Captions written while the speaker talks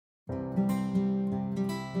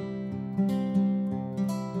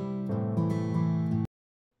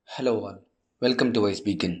Hello all, welcome to Voice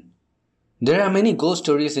Beacon. There are many ghost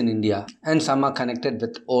stories in India and some are connected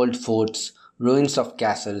with old forts, ruins of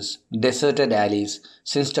castles, deserted alleys,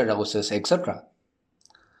 sinister houses, etc.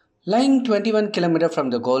 Lying 21 km from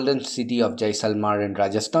the Golden City of Jaisalmer in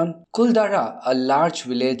Rajasthan, Kuldhara, a large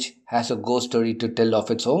village, has a ghost story to tell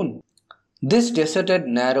of its own. This deserted,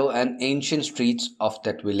 narrow and ancient streets of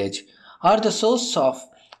that village are the source of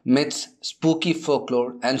myths, spooky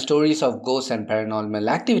folklore and stories of ghosts and paranormal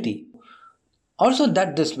activity. Also,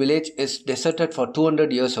 that this village is deserted for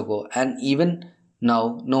 200 years ago and even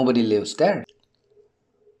now nobody lives there.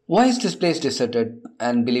 Why is this place deserted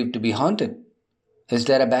and believed to be haunted? Is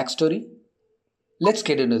there a backstory? Let's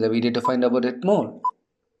get into the video to find about it more.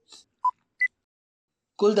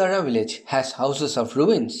 Kuldhara village has houses of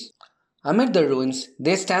ruins. Amid the ruins,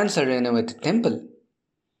 there stands a renovated temple.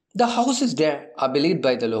 The houses there are believed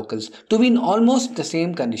by the locals to be in almost the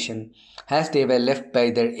same condition as they were left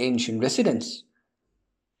by their ancient residents.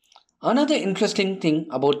 Another interesting thing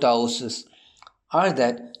about the houses are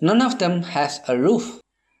that none of them has a roof.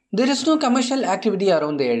 There is no commercial activity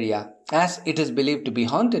around the area as it is believed to be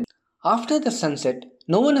haunted. After the sunset,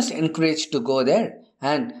 no one is encouraged to go there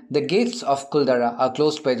and the gates of Kuldhara are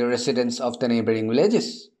closed by the residents of the neighboring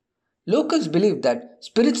villages. Locals believe that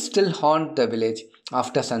spirits still haunt the village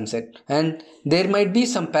after sunset and there might be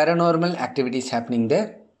some paranormal activities happening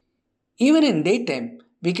there. Even in daytime,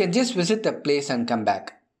 we can just visit the place and come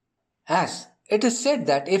back. As it is said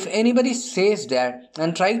that if anybody stays there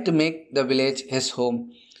and tried to make the village his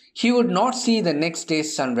home, he would not see the next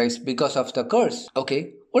day's sunrise because of the curse.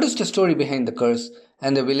 Okay, what is the story behind the curse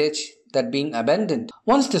and the village that being abandoned?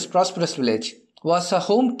 Once this prosperous village was a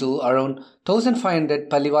home to around 1500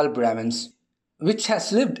 Paliwal Brahmins, which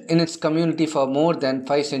has lived in its community for more than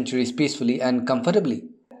 5 centuries peacefully and comfortably.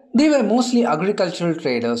 They were mostly agricultural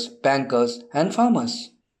traders, bankers, and farmers.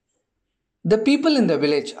 The people in the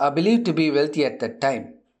village are believed to be wealthy at that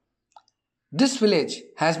time. This village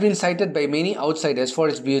has been cited by many outsiders for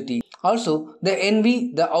its beauty. Also, the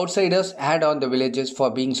envy the outsiders had on the villages for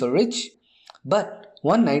being so rich. But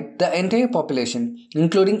one night, the entire population,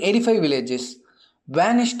 including 85 villages,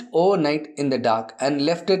 vanished overnight in the dark and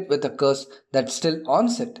left it with a curse that still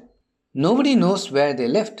haunts it. Nobody knows where they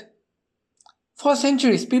left. For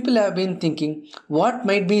centuries, people have been thinking what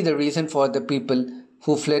might be the reason for the people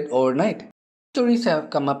who fled overnight. Stories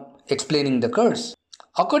have come up explaining the curse.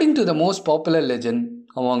 According to the most popular legend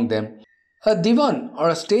among them, a divan or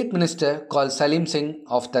a state minister called Salim Singh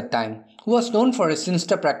of that time, who was known for his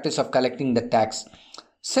sinister practice of collecting the tax,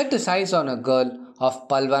 set his eyes on a girl of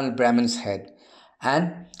Palwan Brahmin's head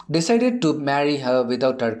and decided to marry her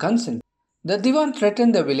without her consent. The divan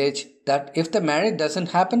threatened the village that if the marriage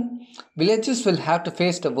doesn't happen, villagers will have to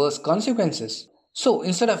face the worst consequences. So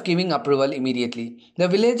instead of giving approval immediately, the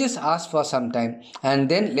villagers asked for some time and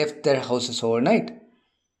then left their houses overnight.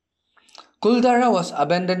 Kuldhara was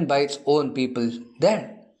abandoned by its own people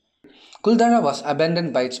there. Kuldhara was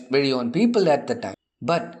abandoned by its very own people at the time.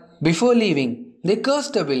 But before leaving, they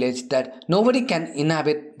cursed the village that nobody can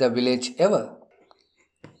inhabit the village ever.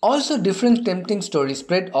 Also, different tempting stories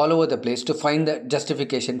spread all over the place to find the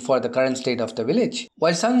justification for the current state of the village.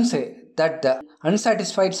 While some say that the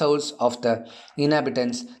unsatisfied souls of the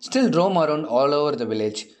inhabitants still roam around all over the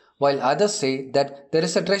village, while others say that there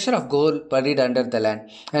is a treasure of gold buried under the land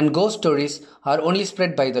and ghost stories are only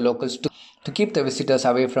spread by the locals to keep the visitors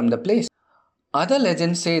away from the place. Other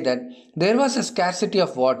legends say that there was a scarcity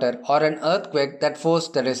of water or an earthquake that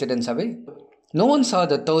forced the residents away. No one saw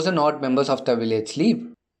the 1,000-odd members of the village leave.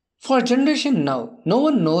 For a generation now, no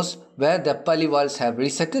one knows where the Paliwals have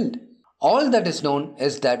resettled. All that is known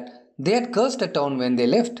is that they had cursed the town when they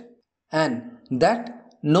left, and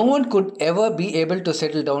that no one could ever be able to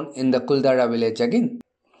settle down in the Kuldhara village again.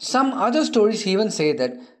 Some other stories even say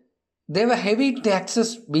that there were heavy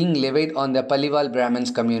taxes being levied on the Paliwal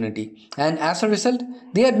Brahmins community, and as a result,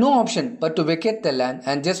 they had no option but to vacate the land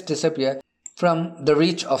and just disappear from the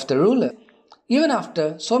reach of the ruler. Even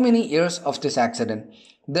after so many years of this accident,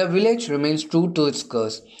 the village remains true to its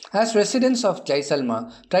curse, as residents of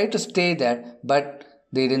Jaisalmer try to stay there but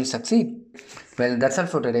they didn't succeed. Well, that's all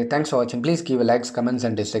for today. Thanks for watching. Please give a likes, comments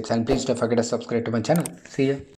and dislikes and please don't forget to subscribe to my channel. See ya.